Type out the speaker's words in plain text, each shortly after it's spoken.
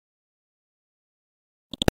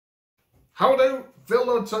Howdo,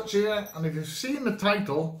 Villordsutch here, and if you've seen the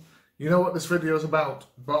title, you know what this video is about.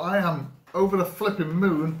 But I am over the flipping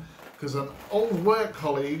moon because an old work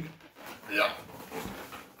colleague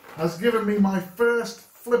has given me my first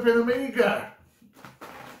flipping Amiga.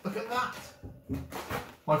 Look at that.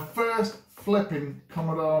 My first flipping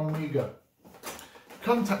Commodore Amiga.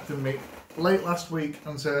 Contacted me late last week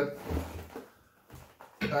and said,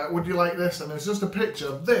 would you like this? And it's just a picture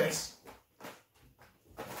of this.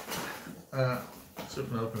 See if I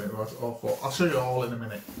can open it, it's awful. I'll show you all in a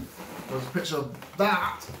minute. There's a picture of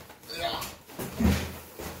that.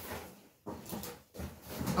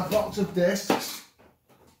 A box of discs.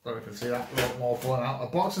 Don't know if you can see that, a lot more falling out. A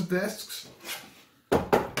box of discs.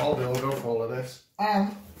 All the logo for all of this.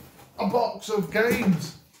 And a box of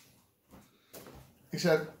games. He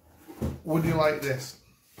said, would you like this?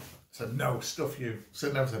 I said, no, stuff you. I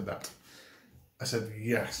said, never said that. I said,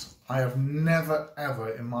 yes. I have never,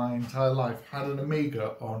 ever in my entire life had an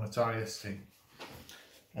Amiga or an Atari ST.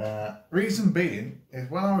 Reason being is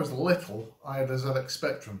when I was little, I had a ZX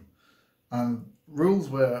Spectrum. And rules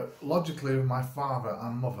were, logically with my father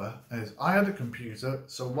and mother, is I had a computer,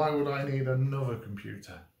 so why would I need another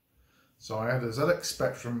computer? So I had a ZX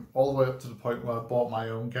Spectrum all the way up to the point where I bought my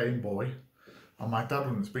own Game Boy. And my dad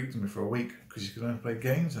wouldn't speak to me for a week because you could only play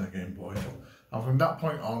games on a Game Boy. And from that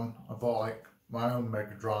point on, I bought like my own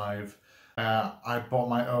Mega Drive. I bought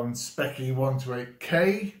my own Specky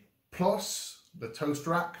 128K Plus, the toast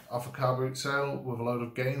rack off a car boot sale with a load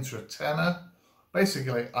of games for a tenner.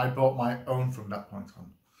 Basically, I bought my own from that point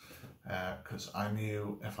on. Because I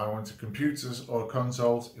knew if I wanted computers or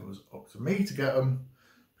consoles, it was up to me to get them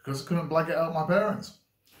because I couldn't blag it out my parents.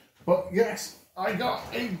 But yes, I got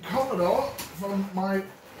a Commodore from my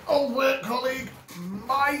old work colleague,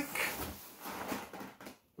 Mike.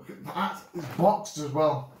 Look at that, it's boxed as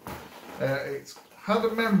well. It's had a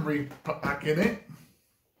memory pack in it.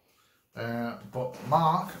 But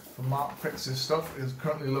Mark, from Mark Fixes Stuff, is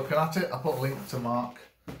currently looking at it. I put a link to Mark's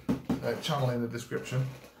channel in the description.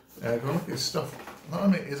 Go look at his stuff. Not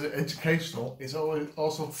only is it educational, it's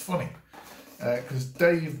also funny. Because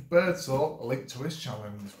Dave Birdsall, a link to his channel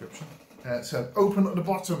in the description, said open at the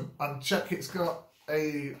bottom and check it's got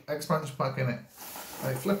a expansion pack in it.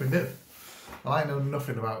 And it flipping did. And I know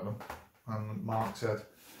nothing about them. And Mark said,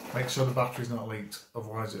 make sure the battery's not leaked,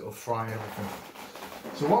 otherwise it'll fry everything.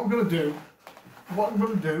 So what I'm going to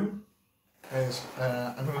do is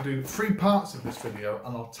I'm going to do 3 parts of this video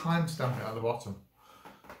and I'll timestamp it at the bottom.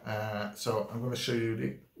 So I'm going to show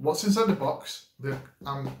you what's inside the box, the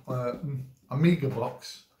Amiga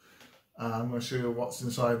box. I'm going to show you what's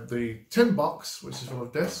inside the tin box, which is full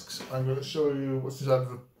of discs. I'm going to show you what's inside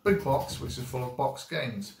the big box, which is full of box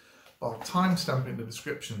games. I'll timestamp it in the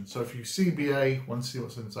description. So if you CBA want to see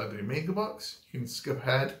what's inside the Amiga box, you can skip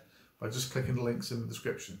ahead by just clicking the links in the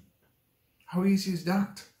description. How easy is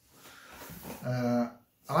that? And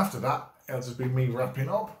after that, it'll just be me wrapping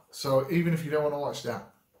up. So even if you don't want to watch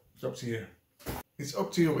that, it's up to you. It's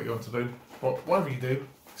up to you what you want to do. But whatever you do,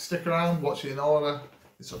 stick around, watch it in order.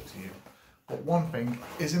 It's up to you. But one thing,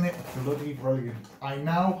 isn't it bloody brilliant? I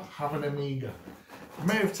now have an Amiga. It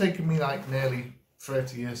may have taken me like nearly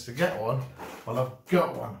 30 years to get one. Well, I've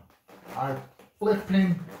got one. I've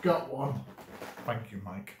flipping got one. Thank you,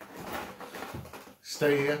 Mike.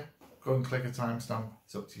 Stay here. Go and click a timestamp.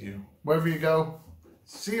 It's up to you. Wherever you go,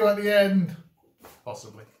 see you at the end.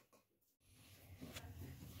 Possibly.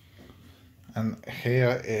 And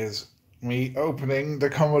here is me opening the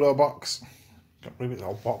Commodore box. Can't believe it's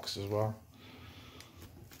all boxed as well.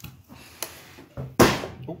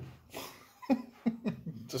 Oh.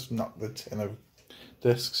 Just knocked the tin of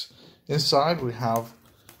discs. Inside we have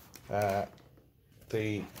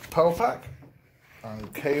the power pack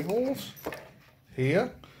and cables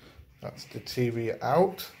here. That's the TV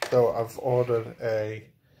out, though I've ordered a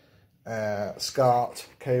SCART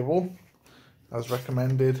cable as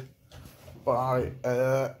recommended by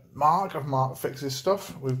Mark of Mark Fixes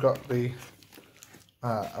Stuff. We've got the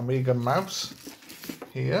Amiga mouse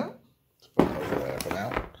here. Let's put it over there for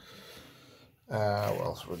now. What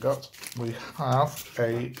else have we got? We have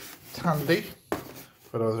a Tandy,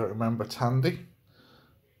 for those that remember Tandy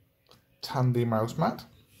mouse mat.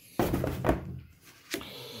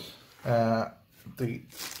 The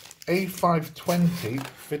A520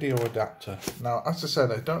 video adapter. Now, as I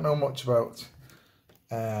said, I don't know much about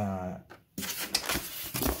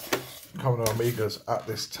Commodore Amigas at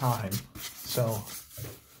this time, so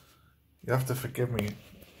you have to forgive me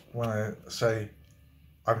when I say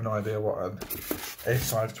I have no idea what an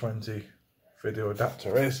A520 video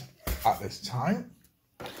adapter is at this time.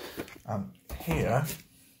 And here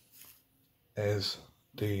is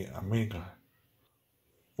the Amiga.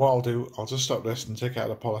 What I'll do, I'll just stop this and take out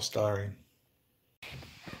the polystyrene.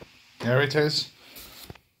 There it is.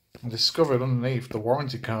 I discovered underneath the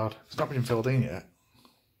warranty card. It's not been filled in yet.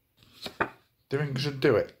 Do you think I should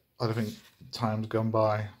do it? I don't think time's gone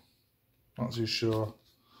by. Not too sure.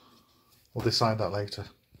 We'll decide that later.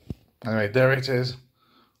 Anyway, there it is.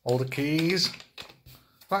 All the keys.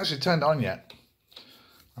 Not actually turned on yet.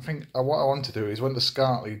 I think what I want to do is when the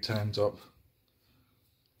SCART lead turns up,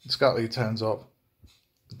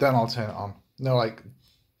 then I'll turn it on. No, like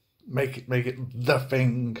make it the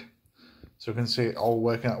thing, so we can see it all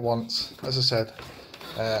working at once. As I said,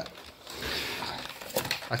 I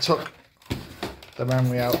took the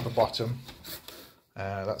memory out at the bottom.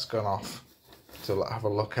 That's gone off to have a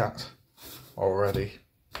look at already,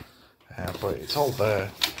 but it's all there.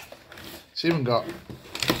 It's even got,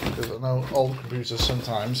 because I know old computers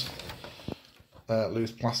sometimes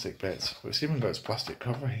lose plastic bits, but it's even got its plastic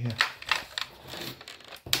cover here.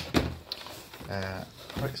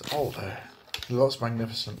 It's all there. It looks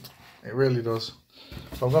magnificent. It really does.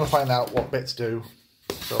 So I'm going to find out what bits do.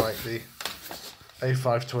 So like the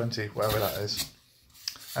A520, whatever that is.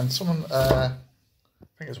 And someone, I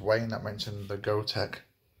think it's Wayne that mentioned the GoTech.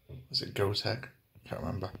 Is it GoTech? Can't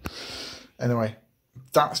remember. Anyway,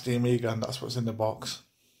 that's the Amiga and that's what's in the box.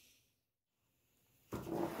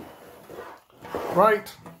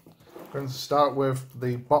 Right, I'm going to start with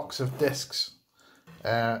the box of discs.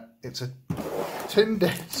 It's a tin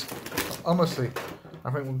disc. Honestly,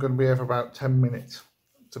 I think we're going to be here for about 10 minutes,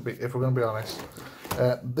 if we're going to be honest.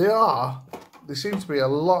 There seems to be a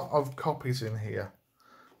lot of copies in here.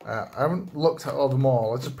 I haven't looked at all them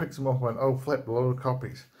all. I just picked them up and went, oh flip, a load of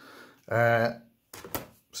copies.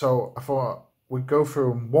 So I thought we'd go through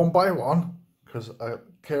them one by one, because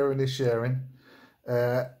Karen is sharing.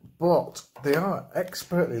 But they are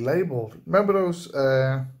expertly labelled. Remember those,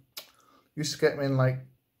 used to get them in like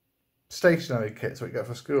stationery kits that we get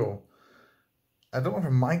for school? I don't know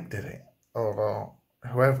if Mike did it, or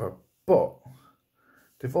whoever, but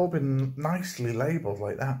they've all been nicely labelled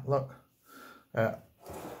like that, look.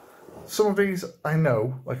 Some of these I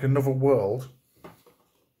know, like Another World.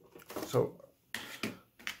 So,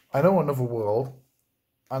 I know Another World.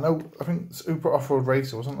 I think Super Off-Road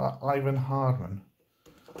Racer, wasn't that Ivan Hardman?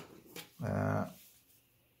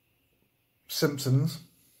 Simpsons.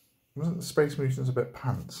 Wasn't the Space Mutants a bit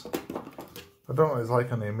pants? I don't know what it's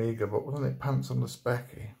like on the Amiga, but wasn't it pants on the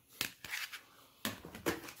Specky?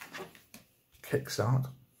 Kickstart. I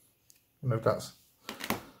don't know if that's...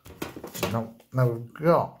 No, now we've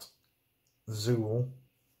got Zool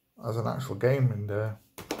as an actual game in there.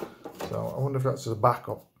 So I wonder if that's a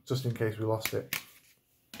backup, just in case we lost it.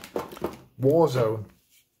 Warzone.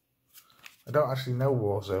 I don't actually know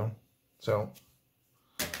Warzone, so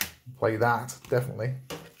play that, definitely.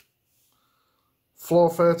 Floor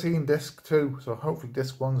 13, disc 2, so hopefully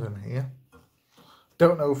disc 1's in here.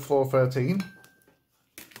 Don't know Floor 13.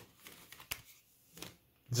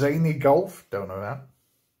 Zany Golf, don't know that.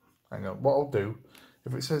 Hang on, what I'll do,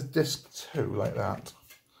 if it says disc 2 like that,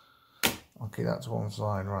 I'll keep that to one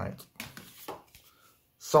side, right.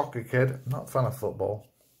 Soccer Kid, not a fan of football.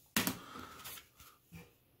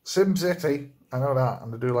 Sim City, I know that,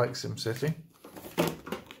 and I do like Sim City.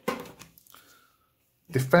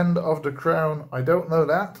 Defender of the Crown, I don't know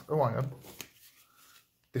that. Oh, hang on.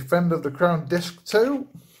 Defender of the Crown disc 2.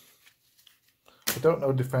 I don't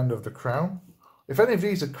know Defender of the Crown. If any of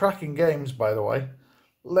these are cracking games, by the way,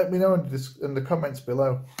 let me know in the comments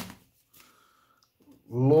below.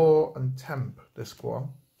 Law and Temp, disc 1.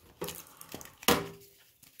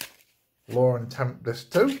 Law and Temp,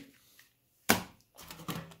 disc 2.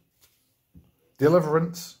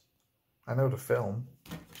 Deliverance, I know the film.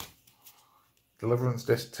 Deliverance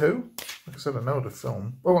disc 2. Like I said, I know the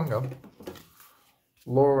film. Oh, hang on.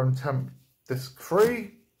 Law and Temp disc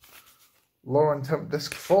 3. Law and Temp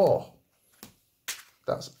disc 4.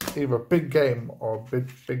 That's either a big game or a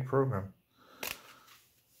big program.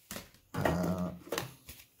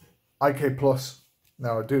 IK Plus.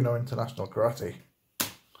 Now I do know International Karate.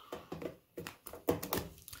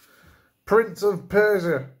 Prince of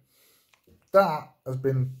Persia. That has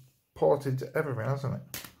been ported to everything, hasn't it?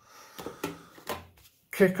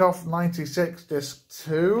 Kickoff 96 disc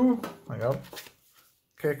 2. Hang on.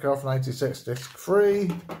 Kickoff 96 disc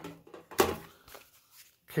 3.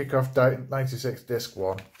 Kickoff 96 disc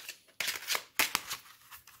 1.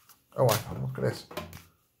 Oh, hang on, look at this.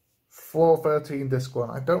 Floor 13 disc 1.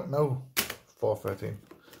 I don't know Floor 13.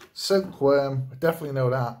 Silkworm, I definitely know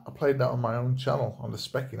that. I played that on my own channel on the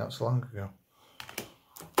Specky not so long ago.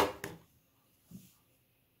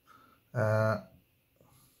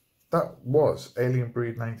 that was Alien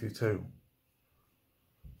Breed 92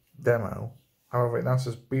 demo. However, it now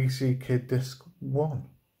says BC Kid Disc 1.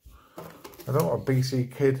 I don't know what a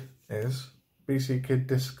BC Kid is. BC Kid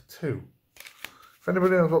Disc 2. If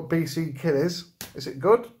anybody knows what BC Kid is it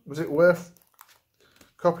good? Was it worth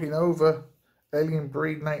copying over Alien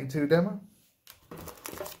Breed 92 demo?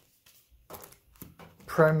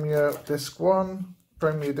 Premier Disc 1,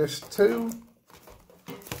 Premier Disc 2,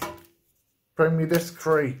 Premier Disc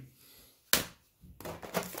 3.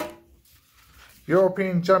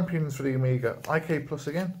 European Champions for the Amiga, IK Plus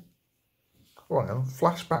again. Oh, hang on,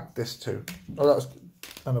 Flashback Disc 2. Oh, that was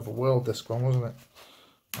another World Disc 1, wasn't it?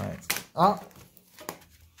 Right.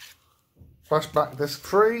 Flashback Disc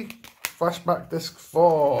 3, Flashback Disc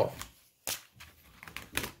 4.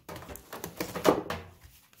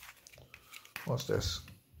 What's this?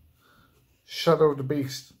 Shadow of the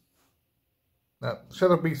Beast. No,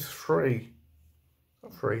 Shadow of the Beast 3.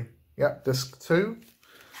 Not 3. Yep, Disc 2.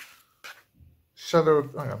 Hang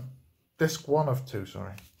on. Disc 1 of 2,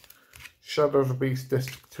 sorry. Shadow of the Beast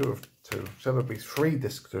Disc 2 of 2. Shadow of the Beast 3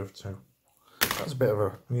 Disc 2 of 2. That's a bit of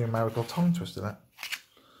a numerical tongue twist, isn't it?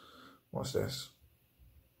 What's this?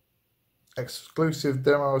 Exclusive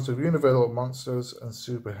demos of Universal Monsters and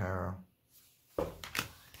Superhero.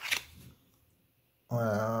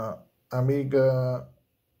 Amiga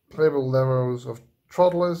playable demos of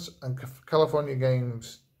Toddlers and California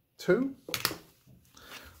Games 2.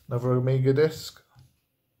 Another Amiga disc.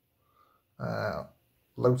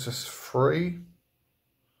 Lotus 3.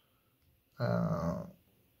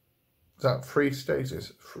 Is that 3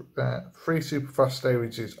 stages? 3 super fast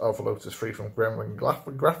stages of Lotus 3 from Gremlin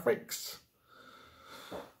Graphics.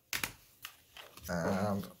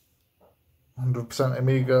 And 100%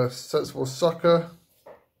 Amiga Sensible Soccer.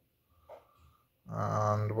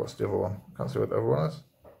 And what's the other one? Can't see what the other one is.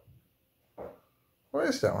 What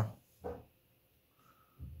is that one?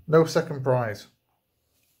 No Second Prize.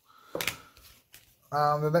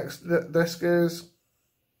 And the next disc is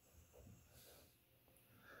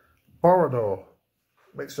Borodor.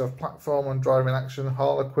 Mixture of platform and driving action,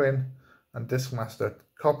 Harlequin and Discmaster.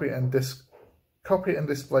 Copy and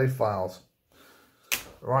display files.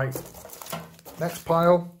 Right. Next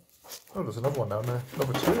pile. Oh, there's another one down there.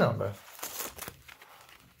 Another 2 down there.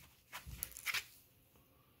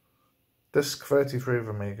 Disc 33 of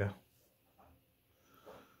Amiga.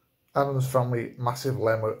 Adam's Family massive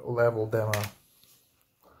level demo.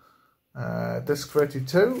 Disc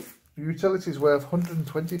 32. Utilities worth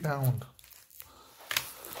 £120.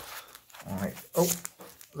 Alright. Oh,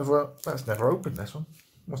 let's never open this one.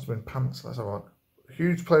 Must have been pants. Let's have a look.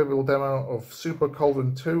 Huge playable demo of Super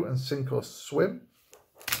Cauldron 2 and Sink or Swim.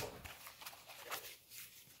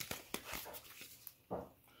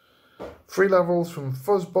 Three levels from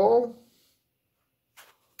Fuzzball.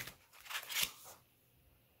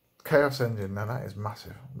 Chaos Engine, now that is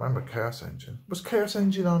massive. Remember Chaos Engine? Was Chaos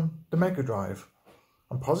Engine on the Mega Drive?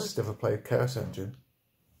 I'm positive I played Chaos Engine.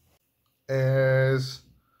 Is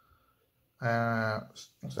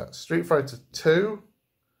what's that? Street Fighter 2,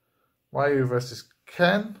 Ryu vs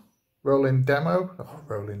Ken, Rolling Demo,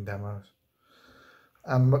 Rolling Demos,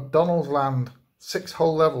 and McDonald's Land, 6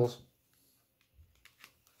 whole levels,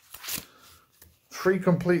 3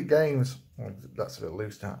 complete games. Oh, that's a bit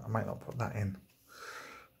loose. That I might not put that in.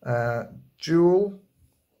 Duel.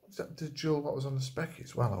 Is that the Duel what was on the spec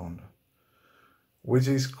as well, I wonder?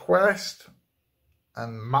 Wizzy's Quest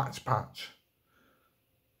and Match Patch.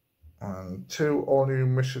 And 2 all-new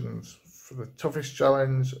missions for the toughest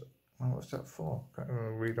challenge. Oh, what's that for? Can't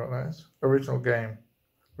even read what that is. Original game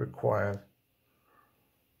required.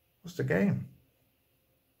 What's the game?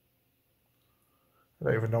 I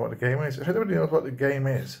don't even know what the game is. If anybody knows what the game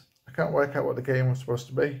is, I can't work out what the game was supposed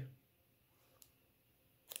to be.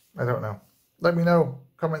 I don't know. Let me know.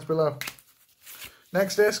 Comments below.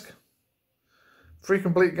 Next disc. 3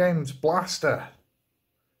 complete games. Blaster,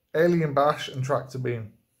 Alien Bash and Tractor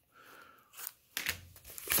Beam.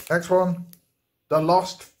 Next one. The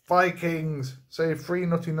Lost Vikings. Save 3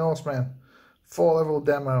 Nutty Norsemen. 4 level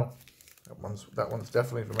demo. That one's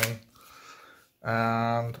definitely for me.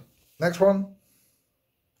 And next one.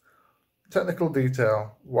 Technical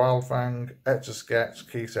Detail, Wildfang, Etch-a-Sketch,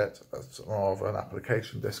 Keyset. That's more of an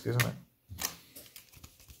application disc, isn't it?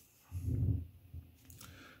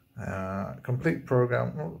 Complete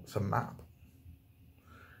program. Oh, it's a map.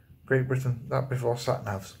 Great Britain. That before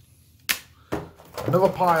sat-navs. Another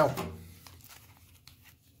pile.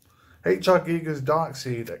 HR Giga's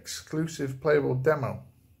Darkseed exclusive playable demo.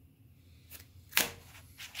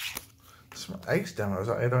 Some ace demos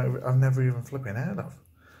that I've never even heard of.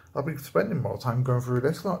 I'll be spending more time going through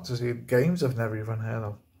this lot to see games I've never even heard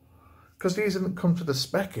of. Because these didn't come to the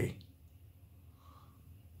specky.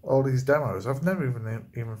 All these demos, I've never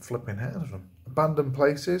even flipping heard of them. Abandoned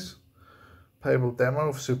Places, playable demo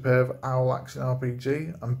of superb owl action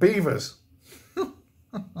RPG, and Beavers.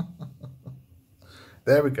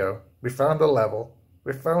 There we go. We found a level.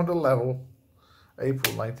 We found a level.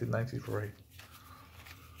 April 1993.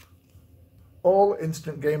 All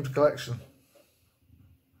Instant Games collection.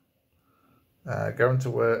 Going to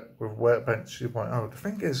work with Workbench 2.0. The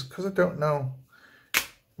thing is, because I don't know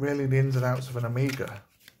really the ins and outs of an Amiga,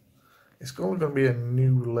 it's going to be a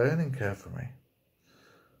new learning curve for me.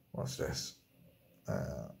 What's this?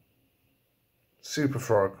 Super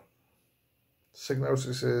Frog.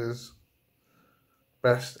 Psygnosis's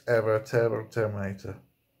best ever Turbo Terminator.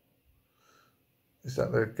 Is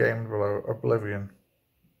that the game below? Oblivion.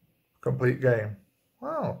 Complete game.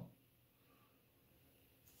 Wow.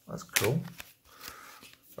 That's cool.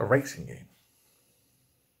 A racing game.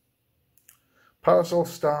 Parasol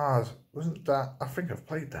Stars. Wasn't that? I think I've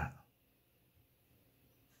played that.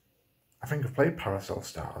 I think I've played Parasol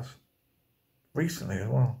Stars recently as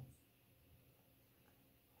well.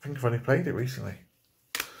 I think I've only played it recently.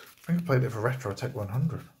 I think I played it for Retro Tech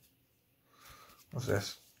 100. What's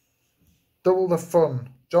this? Double the Fun.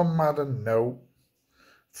 John Madden, no.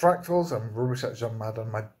 Fractals and rubbish at John Madden.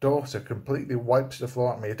 My daughter completely wipes the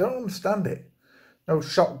floor at me. I don't understand it. No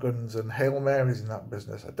shotguns and Hail Marys in that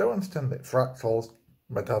business. I don't understand it. Fractals.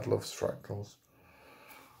 My dad loves Fractals.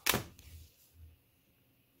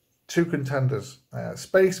 Two contenders.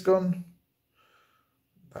 Space Gun.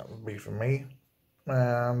 That would be for me.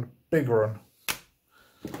 And Big Run.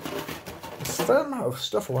 There's a fair amount of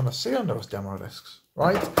stuff I want to see on those demo discs.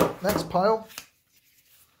 Right, next pile.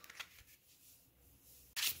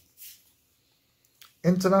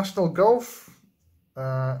 International Golf.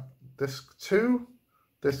 Disc 2.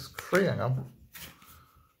 Disc 3, hang on.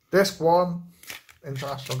 Disc 1.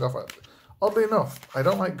 International Golf. Oddly enough, I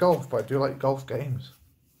don't like golf, but I do like golf games.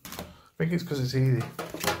 I think it's because it's easy.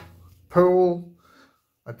 Pool.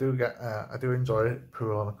 I do enjoy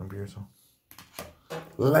pool on a computer.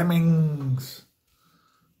 Lemmings.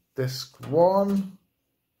 Disc 1.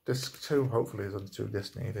 Disc 2. Hopefully there's only 2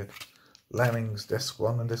 discs needed. Lemmings. Disc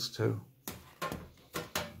 1 and Disc 2.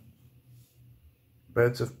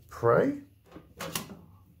 Birds of Prey.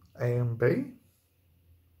 A and B. I'm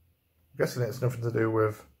guessing it's nothing to do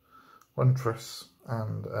with Huntress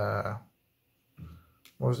and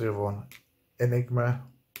what was the other one? Enigma.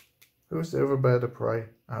 Who was the other bird of prey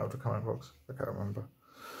out of the comic books? I can't remember.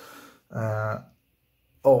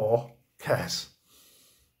 Or Kess.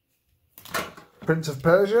 Prince of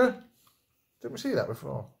Persia. Did we see that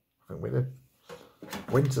before? I think we did.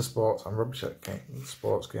 Winter Sports and rubbish at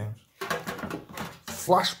sports games.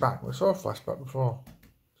 Flashback. We saw Flashback before.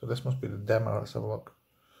 So this must be the demo. Let's have a look.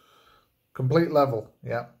 Complete level.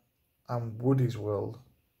 Yeah. And Woody's World.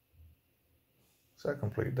 Is that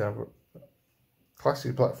complete demo?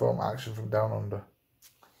 Classy platform action from Down Under.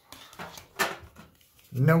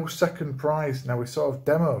 No second prize. Now we saw a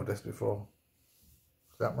demo of this before.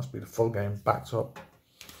 That must be the full game backed up.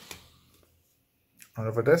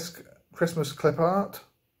 Another disc. Christmas clip art.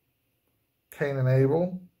 Cain and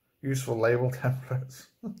Abel. Useful label templates.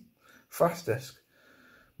 Fast disc.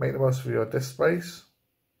 Make the most of your disk space.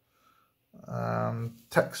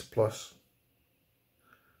 Text Plus.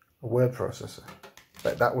 A word processor.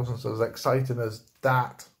 Bet that wasn't as exciting as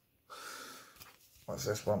that. What's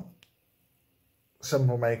this one?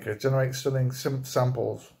 Symbol Maker. Generate stunning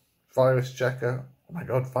samples. Virus checker. Oh my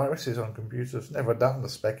god, viruses on computers. Never had that on the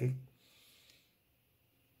specky.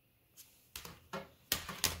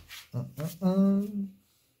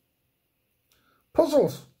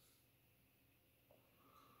 Puzzles.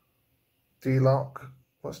 D-Lock.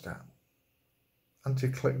 What's that?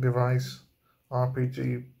 Anti-click device.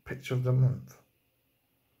 RPG Pitch of the Month.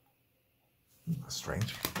 That's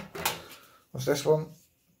strange. What's this one?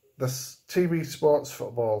 The TV Sports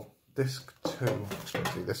Football. Disc 2.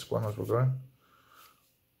 Let's see this one as we're going.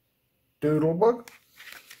 Doodlebug.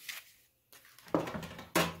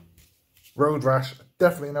 Road Rash.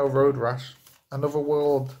 Definitely no Road Rash. Another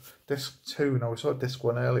World. Disc 2. Now we saw Disc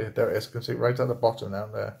 1 earlier. There it is. You can see it right at the bottom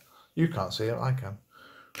down there. You can't see it. I can.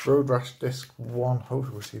 Road Rash Disc 1.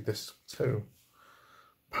 Hopefully we see Disc 2.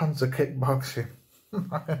 Panzer Kickboxing.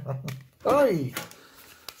 Hey!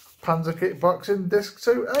 Panzer Kickboxing Disc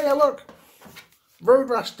 2. Hey, look! Road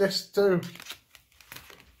Rash Disc 2.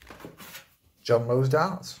 John Lowe's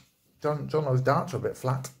darts. John Lowe's darts are a bit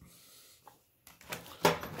flat.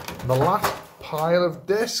 And the last pile of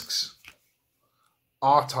discs.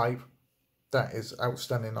 R-Type. That is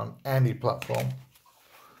outstanding on any platform.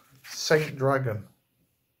 Saint Dragon.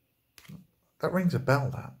 That rings a bell,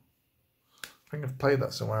 that. I think I've played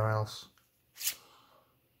that somewhere else.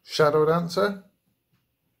 Shadow Dancer.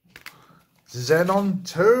 Xenon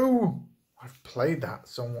 2. I've played that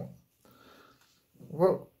somewhat.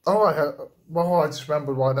 Well, I just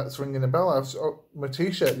remembered why that's ringing a bell. I was my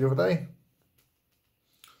t-shirt the other day.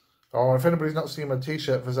 Oh, if anybody's not seen my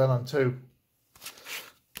t-shirt for Xenon 2.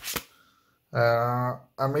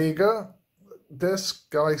 Amiga. Disc,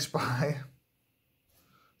 Guy Spy.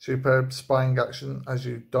 Superb spying action as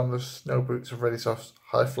you don the snow boots of Readysoft's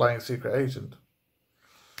high-flying secret agent.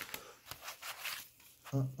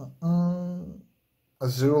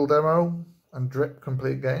 Azul demo and Drip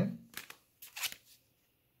complete game.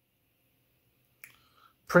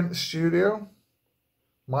 Print Studio.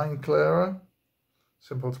 Mind Clearer.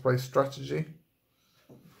 Simple to play strategy.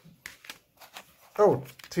 Oh,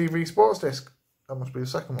 TV Sports Disc. That must be the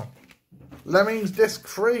second one. Lemmings Disc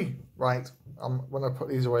 3. Right. When I put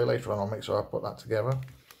these away later on, I'll make sure I put that together.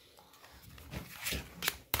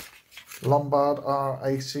 Lombard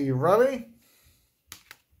RAC Rally.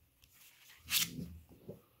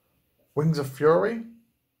 Wings of Fury.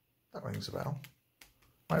 That rings a bell.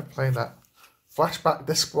 Might play that. Flashback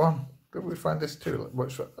Disc 1. Did we find this too?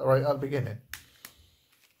 Which, right at the beginning.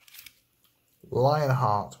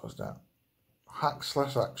 Lionheart was that. Hack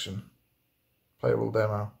 / Action. Playable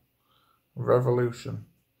demo. Revolution.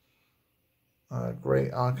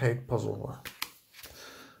 Great arcade puzzle.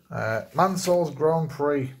 Mansoul's Grand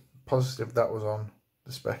Prix. Positive that was on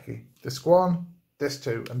the Specky. Disc 1, Disc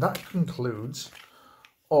 2. And that concludes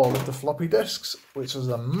all of the floppy disks, which is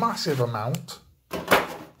a massive amount.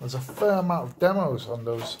 There's a fair amount of demos on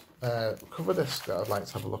those cover discs that I'd like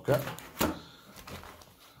to have a look at.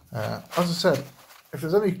 As I said, if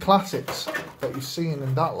there's any classics that you've seen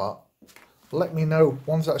in that lot, let me know.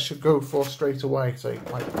 Ones that I should go for straight away. So,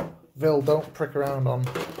 like, Vill, don't prick around on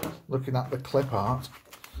looking at the clip art.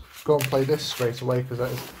 Go and play this straight away because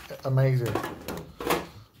that is amazing.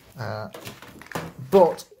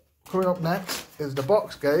 But coming up next is the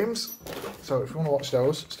box games. So if you want to watch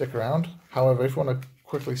those, stick around. However, if you want to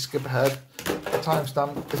quickly skip ahead, the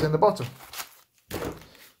timestamp is in the bottom.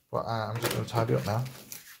 But I'm just going to tidy up now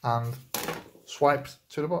and swipe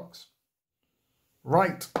to the box.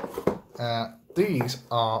 Right, these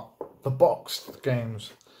are the boxed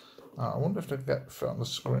games. I wonder if they get fit on the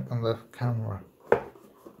screen, on the camera.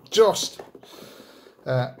 Just.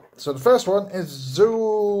 So the first one is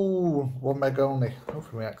Zoo 1 meg only.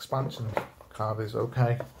 Hopefully my expansion card is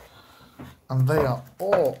okay. And they are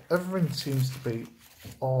all, everything seems to be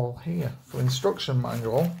all here. From instruction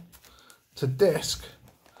manual to disc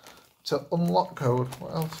to unlock code.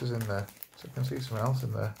 What else is in there? So I can see something else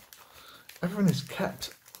in there. Everything is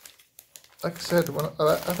kept. Like I said, when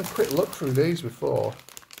I had a quick look through these before.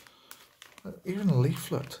 Even a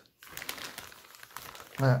leaflet.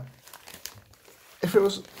 If it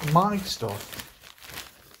was my stuff,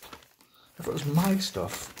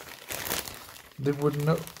 they would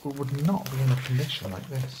not be in a condition like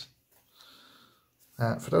this.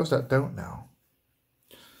 For those that don't know,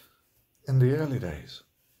 in the early days,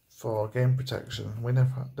 for game protection,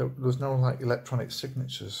 there was no like electronic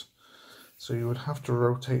signatures, so you would have to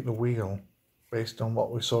rotate the wheel based on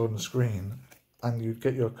what we saw on the screen, and you'd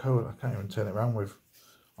get your code. I can't even turn it around with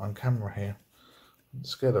on camera here. I'm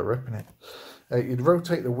scared of ripping it. You'd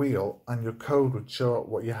rotate the wheel and your code would show up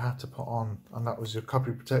what you had to put on, and that was your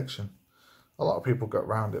copy protection. A lot of people got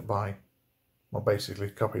around it by, well, basically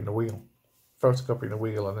copying the wheel, photocopying the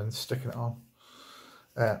wheel and then sticking it on.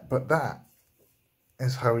 But that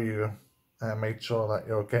is how you made sure that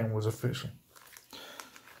your game was official.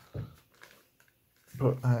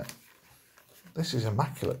 But this is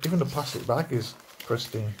immaculate. Even the plastic bag is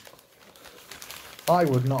pristine. I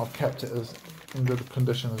would not have kept it as in good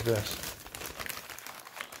condition as this.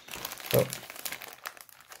 But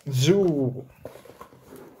Zoo.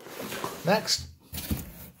 Next.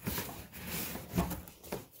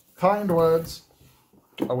 Kind Words.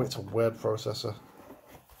 Oh, it's a word processor.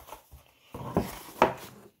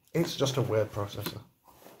 It's just a word processor.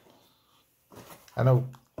 I know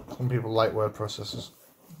some people like word processors.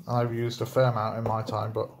 I've used a fair amount in my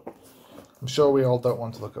time, but I'm sure we all don't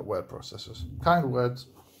want to look at word processors. Kind Words.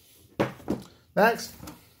 Next.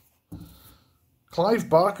 Clive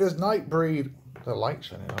Barker's Nightbreed. The light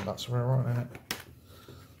shining on, that's something wrong in it.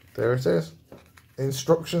 There it is.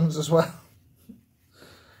 Instructions as well.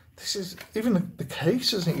 This is, even the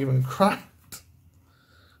case isn't even cracked.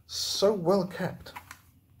 So well kept.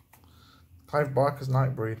 Clive Barker's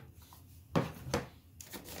Nightbreed.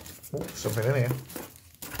 Oh, something in here.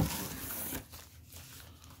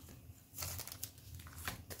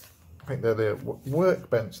 I think they're the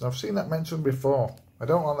workbench, and I've seen that mentioned before. I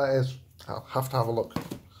don't know what that is. I'll have to have a look.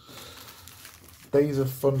 Days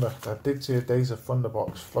of Thunder. I did see a Days of Thunder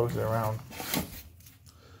box floating around.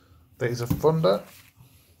 Days of Thunder.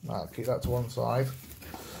 I'll keep that to one side.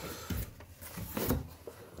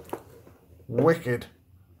 Wicked.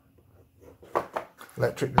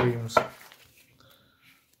 Electric Dreams.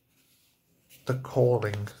 The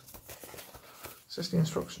Calling. Is this the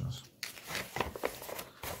instructions?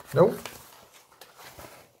 Nope.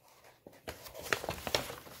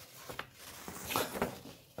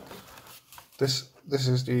 This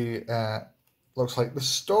is the looks like the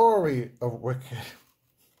story of Wicked.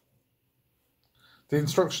 The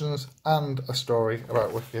instructions and a story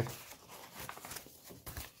about Wicked.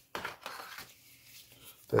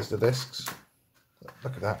 There's the discs.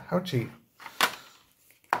 Look at that, how cheap.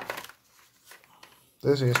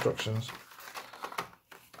 There's the instructions.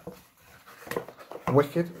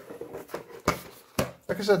 Wicked.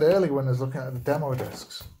 Like I said earlier when I was looking at the demo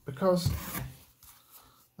discs, because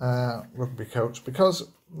Rugby Coach, because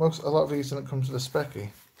a lot of these didn't come to the specky.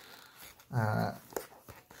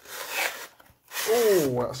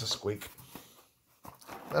 Oh, that's a squeak.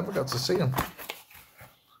 Never got to see them.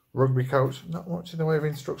 Rugby Coach, not much in the way of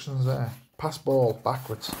instructions there. Pass ball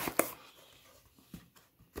backwards.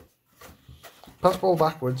 Pass ball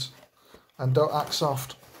backwards and don't act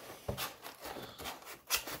soft.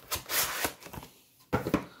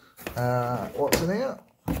 What's in here?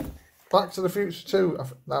 Back to the Future 2.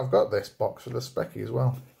 Now I've got this box for the specky as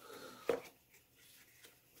well.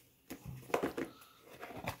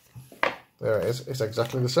 There it is. It's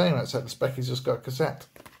exactly the same, except the specky's just got a cassette.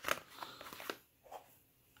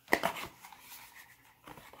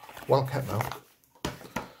 Well kept though.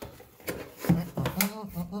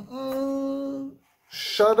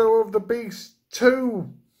 Shadow of the Beast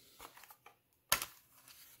 2.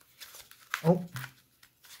 Oh.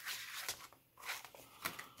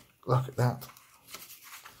 Look at that.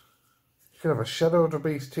 You could have a Shadow of the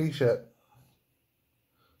Beast t-shirt.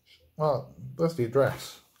 Well, there's the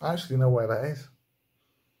address. I actually know where that is.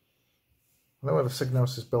 I know where the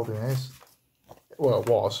Psygnosis building is. Well, it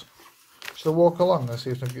was. Should I walk along and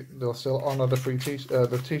see if they'll still honour the free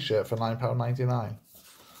the t-shirt for £9.99?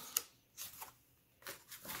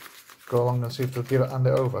 Go along and see if they'll hand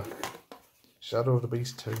it over. Shadow of the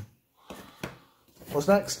Beast 2. What's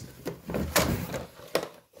next?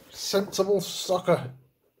 Sensible Soccer.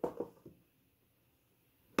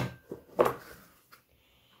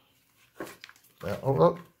 Yeah, oh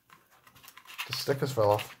look, the stickers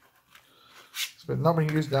fell off. It's not been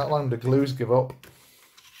used that long. The glues give up.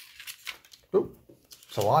 Oh,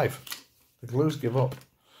 it's alive. The glues give up.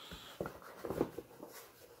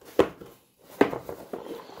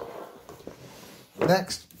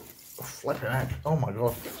 Next, flipping heck. Oh my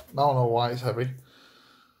god! Now I know why it's heavy.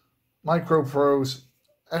 Micro Prose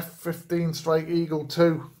F-15 Strike Eagle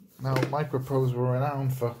 2. Now, Micro Prose were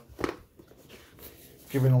renowned for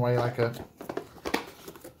giving away like a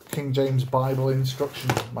King James Bible instruction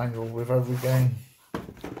manual with every game.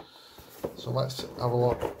 So let's have a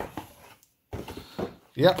look.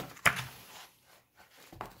 Yep.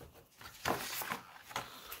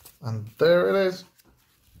 And there it is.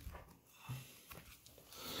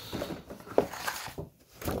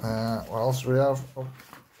 What else do we have? Oh,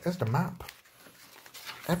 here's the map.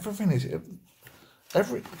 Everything is here.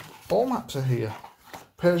 All maps are here.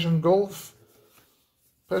 Persian Gulf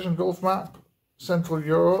map. Central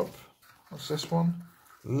Europe. What's this one?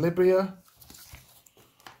 Libya.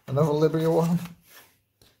 Another Libya one.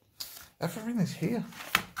 Everything is here.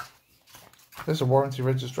 There's a warranty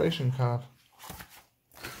registration card.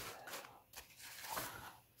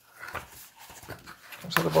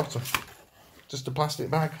 What's at the bottom? Just a plastic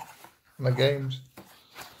bag and the games.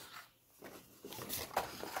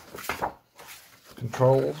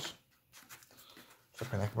 Controls.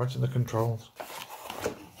 Flipping heck, imagine the controls.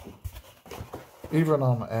 Even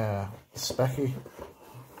on specky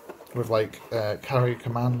with like carry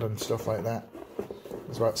command and stuff like that,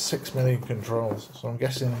 there's about 6 million controls. So I'm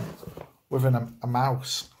guessing within a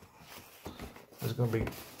mouse there's going to be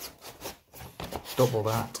double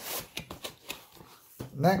that.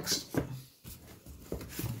 Next,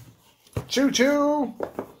 choo choo!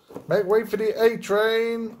 Make way for the A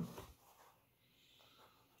train.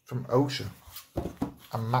 From Ocean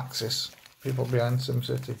and Maxis, people behind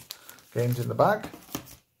SimCity. Games in the bag.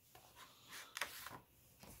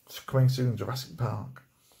 It's coming soon, Jurassic Park.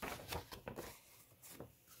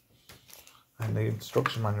 And the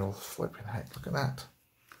instruction manual, flipping heck, look at that.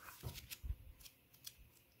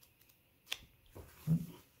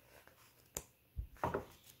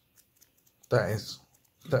 That is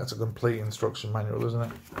That's a complete instruction manual, isn't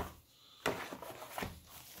it?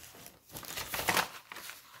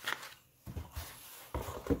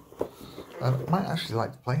 I might actually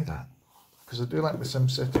like to play that, because I do like the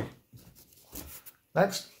SimCity.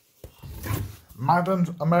 Next,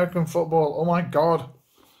 Madden American Football. Oh my god,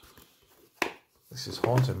 this is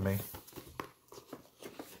haunting me.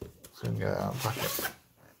 Let's go and get it out of the packet.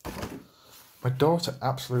 My daughter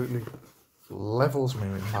absolutely levels me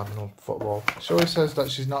with Madden Football. She always says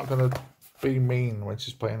that she's not going to be mean when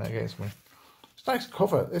she's playing it against me. It's a nice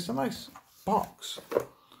cover. It's a nice box.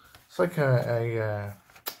 It's like a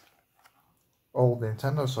old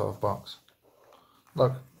Nintendo sort of box.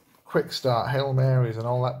 Look, quick start, Hail Marys and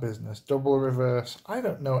all that business, double reverse. I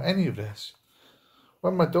don't know any of this.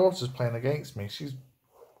 When my daughter's playing against me, she's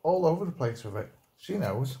all over the place with it. She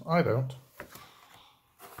knows, I don't.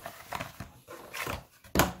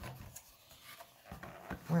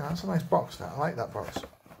 Yeah, that's a nice box, that. I like that box.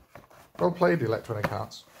 Well played, Electronic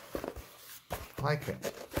Arts. I like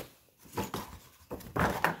it.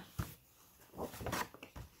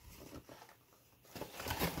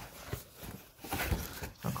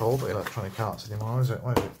 Not called Electronic Arts anymore, is it?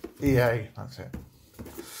 What is it? EA, that's it.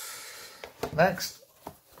 Next.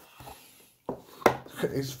 Look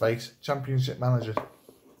at his face. Championship Manager.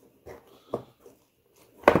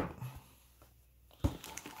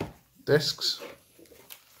 Discs.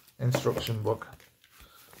 Instruction book.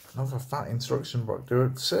 Another fat instruction book. They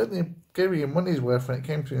would certainly give you your money's worth when it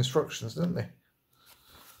came to instructions, didn't they?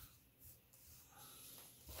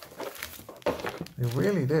 They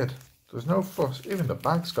really did. There's no fuss. Even the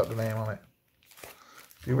bag's got the name on it.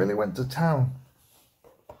 They really went to town.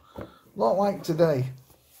 Not like today,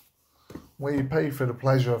 where you pay for the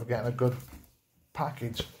pleasure of getting a good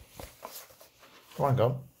package. Oh, hang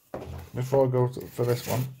on. Before I go for this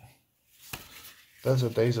one, there's a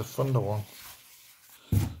Days of Thunder one.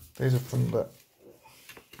 Days of Thunder.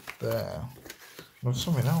 There. There's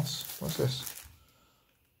something else. What's this?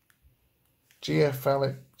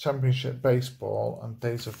 GFL Championship Baseball and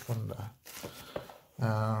Days of Thunder.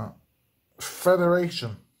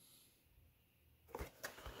 Federation.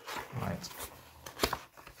 Right.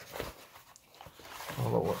 Have a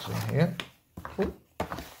look what's in here. Ooh.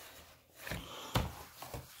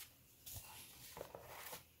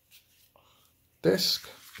 Disc.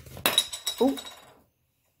 Oh.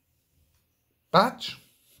 Badge.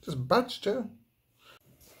 Just a badge too.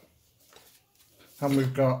 And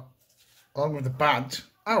we've got, along with the badge,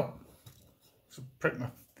 ow! It's pricked my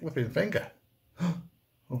flipping finger.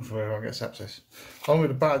 Oh, sorry, I won't get sepsis. Along with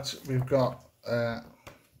the badge, we've got,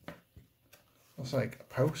 what's like a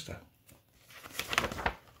poster.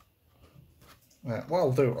 What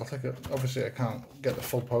I'll do, I'll take a, obviously I can't get the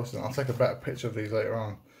full poster, I'll take a better picture of these later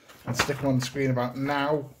on and stick them on the screen about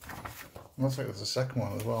now. Looks like there's a second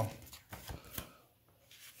one as well.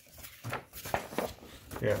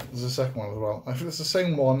 Yeah, there's a second one as well. If it's the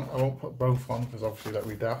same one, I won't put both on because obviously that'd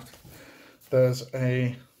be daft. There's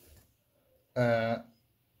a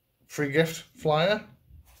free gift flyer,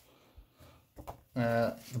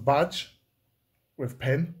 the badge with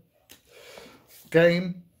pin,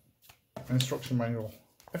 game, instruction manual.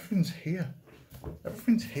 Everything's here.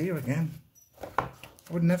 Everything's here again.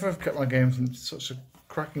 I would never have kept my games in such a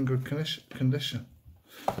cracking good condition.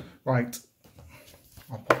 Right,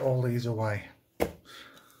 I'll put all these away.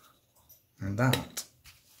 And that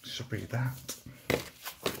should be that.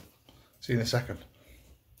 See you in a second.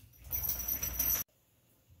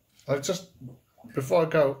 Before I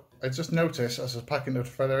go, I just noticed as I was packing the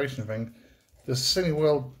Federation thing, there's a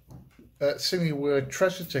Cineworld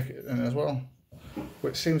treasure ticket in it as well,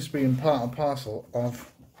 which seems to be in part and parcel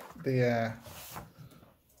of the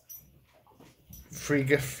free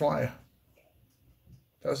gift flyer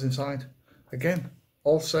that was inside. Again,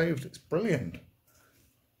 all saved. It's brilliant.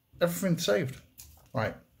 Everything's saved.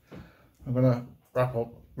 Right, I'm gonna wrap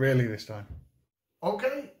up really this time.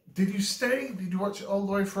 Okay, did you stay? Did you watch it all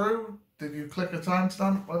the way through? Did you click a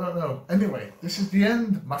timestamp? I don't know. Anyway, this is the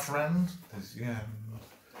end, my friend. This is the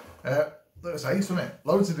end. That's ace, isn't it?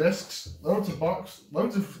 Loads of discs, loads of boxes,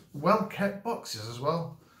 loads of well-kept boxes as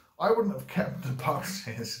well. I wouldn't have kept the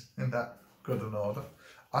boxes in that good an order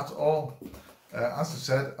at all. As I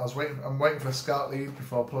said, I'm waiting for a SCART lead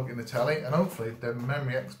before plugging the telly, and hopefully the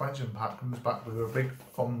memory expansion pack comes back with a big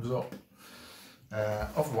thumbs up.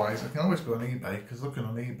 Otherwise, I can always go on eBay, because looking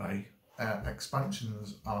on eBay,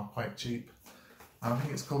 expansions are quite cheap. And I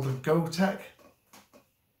think it's called a GoTech.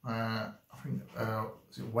 I think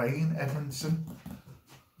is it Wayne Edmondson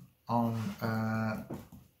on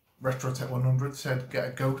Retrotech 100 said get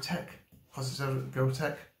a GoTech because it's a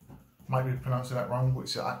GoTech Might be pronouncing that wrong,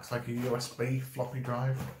 which acts like a USB floppy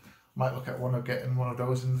drive. Might look at getting one of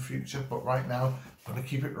those in the future, but right now I'm going to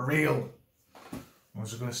keep it real. I'm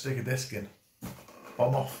just going to stick a disc in.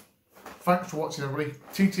 Bomb off. Thanks for watching, everybody.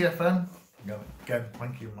 TTFN. Again,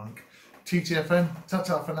 thank you, Mank. TTFN.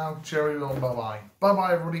 Ta-ta for now. Cheerio and bye-bye.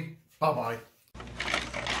 Bye-bye, everybody. Bye-bye.